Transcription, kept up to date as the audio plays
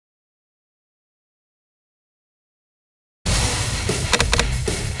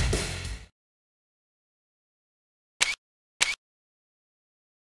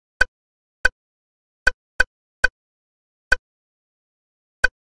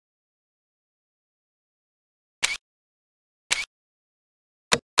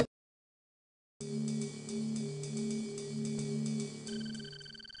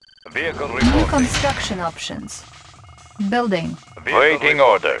Vehicle New reporting. construction options. Building. Waiting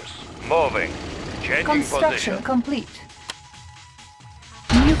orders. Moving. Changing Construction position. complete.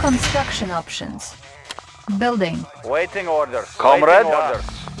 New construction options. Building. Waiting orders. Comrade? Waiting orders.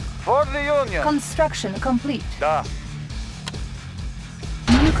 For the Union. Construction complete. Da.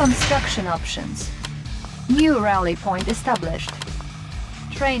 New construction options. New rally point established.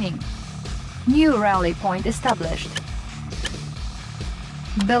 Training. New rally point established.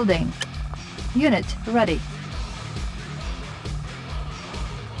 Building. Unit ready.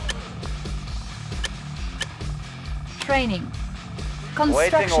 Training.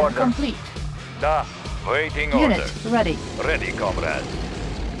 Construction orders. complete. Da. Waiting Unit orders. ready. Ready, comrade.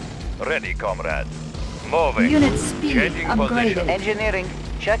 Ready, comrade. Moving. Unit speed Changing upgraded. position. Engineering.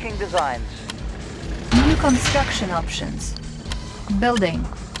 Checking designs. New construction options. Building.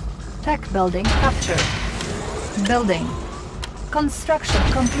 Tech building captured. Building. Construction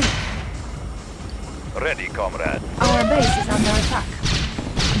complete. Ready, comrade. Our base is under attack.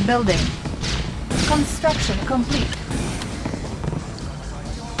 Building. Construction complete.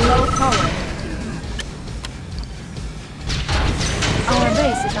 Low power. Our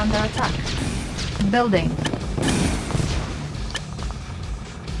base is under attack. Building.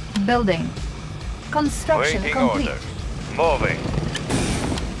 Building. Construction Waiting complete. orders. Moving.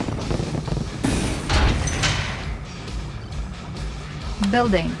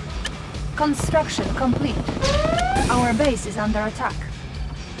 Building. Construction complete. Our base is under attack.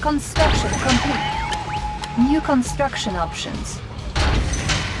 Construction complete. New construction options.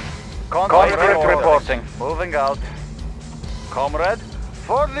 Comrade reporting. Moving out. Comrade.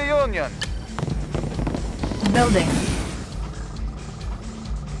 For the Union. Building.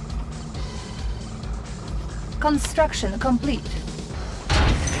 Construction complete.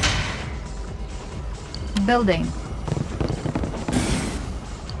 Building.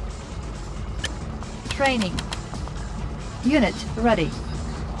 Training. Unit ready.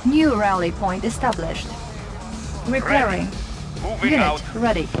 New rally point established. Repairing. Moving Unit out.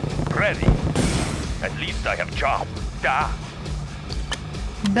 ready. Ready. At least I have job. Da.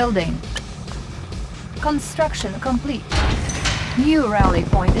 Building. Construction complete. New rally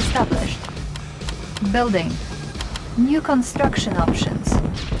point established. Building. New construction options.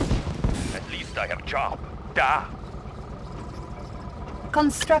 At least I have job. Da.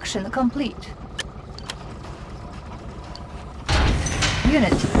 Construction complete.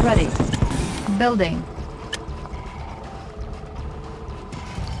 Unit ready. Building.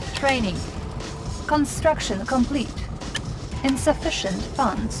 Training. Construction complete. Insufficient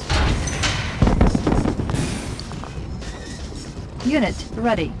funds. Unit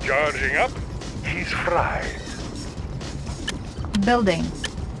ready. Charging up. He's fried. Building.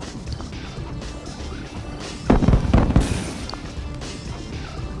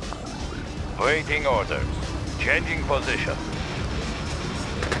 Waiting orders. Changing position.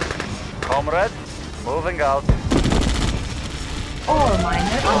 Comrade. Moving out. Ore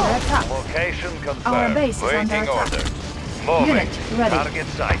miner under attack. Location confirmed. Our base is Waiting under attack. orders. Moving. Unit ready. Target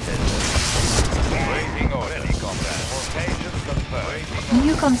sighted. Waiting order. Ready, comrade. Location confirmed. Waiting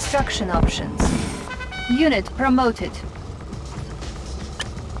New construction options. Unit promoted.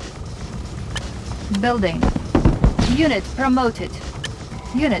 Building. Unit promoted.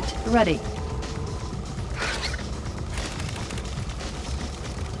 Unit ready.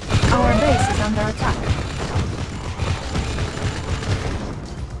 Our base is under attack.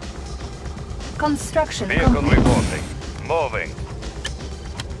 Construction Vehicle complete. reporting. Moving.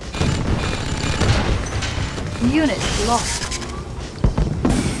 Unit lost.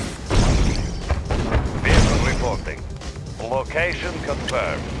 Vehicle reporting. Location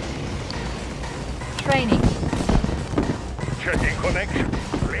confirmed. Training. Checking connection.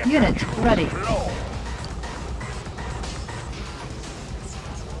 Unit ready. Flow.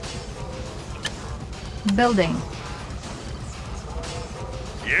 Building.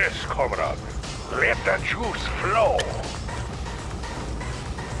 Yes, comrade. Let the juice flow.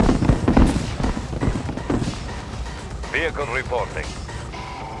 Vehicle reporting.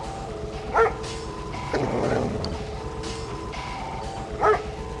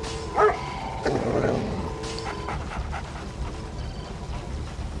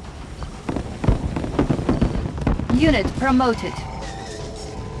 Unit promoted.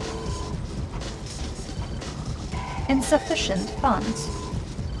 Insufficient funds.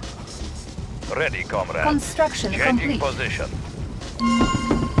 Ready, comrade. Construction Changing complete. position.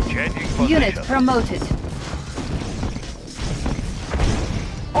 Changing position. Unit promoted.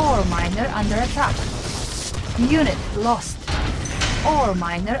 Ore miner under attack. Unit lost. Ore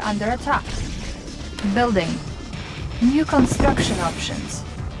miner under attack. Building. New construction options.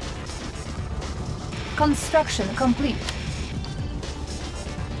 Construction complete.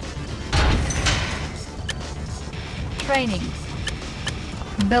 Training.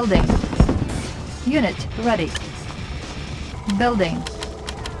 Building. Unit ready. Building.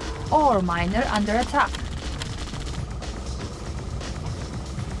 Ore miner under attack.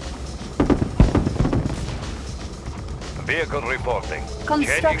 Vehicle reporting.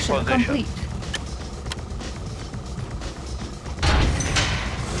 Construction Changing position. complete.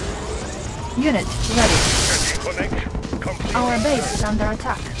 Unit ready. Connection complete. Our base is under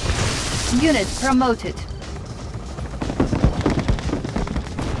attack. Unit promoted.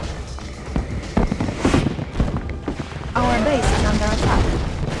 Our base is under attack.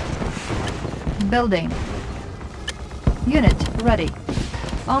 Building. Unit ready.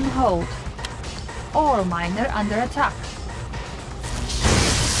 On hold. Ore miner under attack.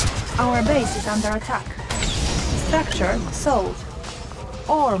 Our base is under attack. Structure sold.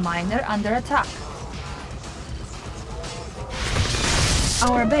 Ore miner under attack.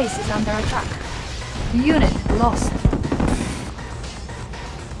 Our base is under attack. Unit lost.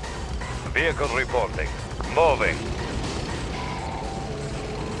 Vehicle reporting. Moving.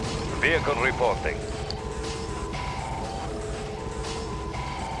 Vehicle reporting.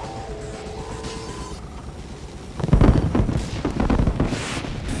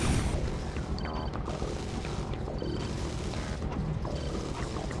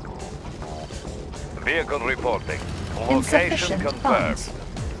 Vehicle reporting. Location Insufficient confirmed. funds.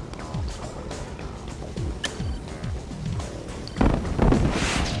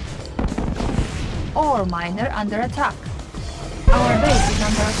 Ore miner under attack. Our base is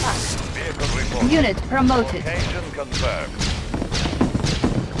under attack. Vehicle reporting. Unit promoted. Location confirmed.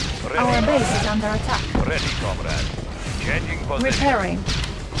 Ready, Our base is comrade. under attack. Ready, comrade. Changing position. Repairing.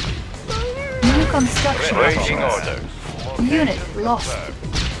 New construction. Waiting options. orders. Unit Location lost. confirmed.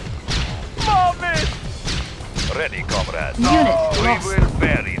 Move it! Ready, comrade. Unit We lost. will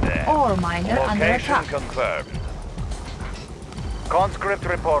bury them. Ore miner under Location attack. confirmed. Conscript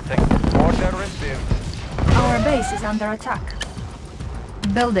reporting. Order received. Our base is under attack.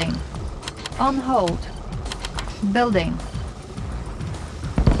 Building. On hold. Building.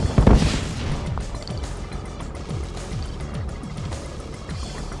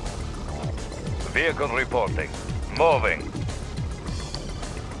 Vehicle reporting. Moving.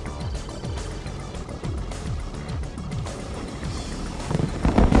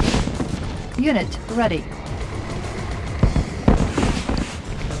 Unit ready.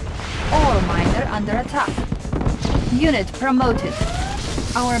 Ore miner under attack. Unit promoted.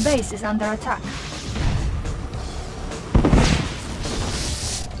 Our base is under attack.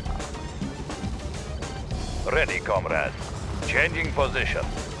 Ready, comrade. Changing position.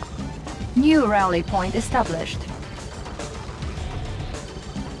 New rally point established.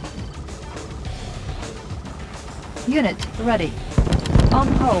 Unit ready. On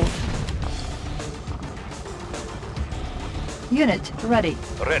hold. Unit ready.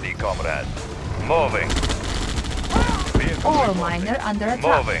 Ready, comrade. Moving. Vehicle Ore reporting. miner under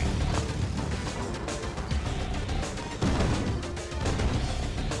attack. Moving.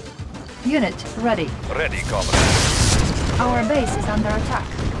 Unit ready. Ready, comrade. Our base is under attack.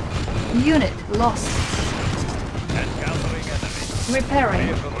 Unit lost. Encountering enemy. Repairing.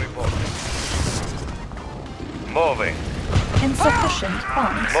 Vehicle reporting. Moving. Insufficient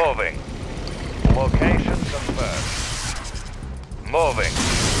funds. Moving. Location confirmed. Moving.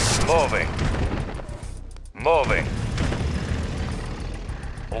 Moving. Moving.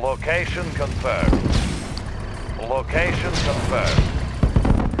 Location confirmed. Location confirmed.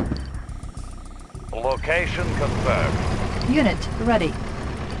 Location confirmed. Unit ready.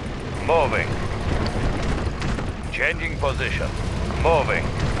 Moving. Changing position. Moving.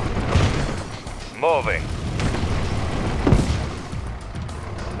 Moving.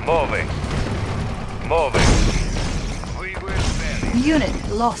 Moving. Moving. We will bury. Unit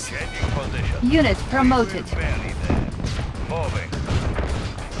lost. Changing position. Unit promoted. We will bury them. Moving.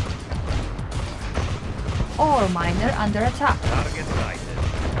 Ore miner under attack. Target sighted.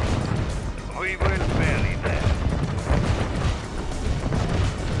 We will bury them.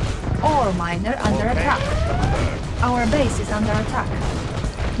 Ore miner under Location attack. confirmed. Our base is under attack.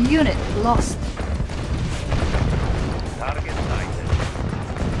 Unit lost. Target sighted.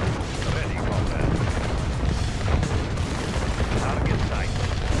 Ready, comrade. Target sighted.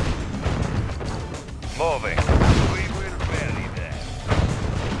 Moving. We will bury them.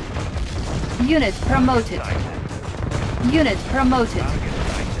 Unit promoted. Sighted. Unit promoted. Target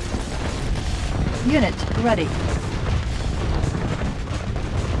sighted. Unit ready.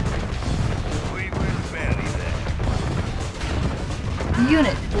 We will bury them.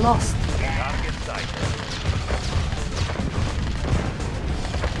 Unit lost. Target sighted.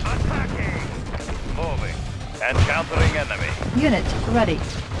 Encountering enemy. Unit ready.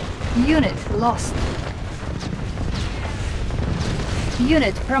 Unit lost.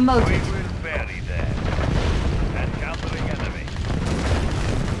 Unit We promoted. will bury them. Encountering enemy.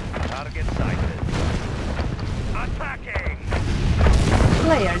 Target sighted. Attacking!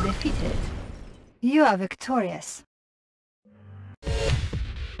 Player defeated. You are victorious.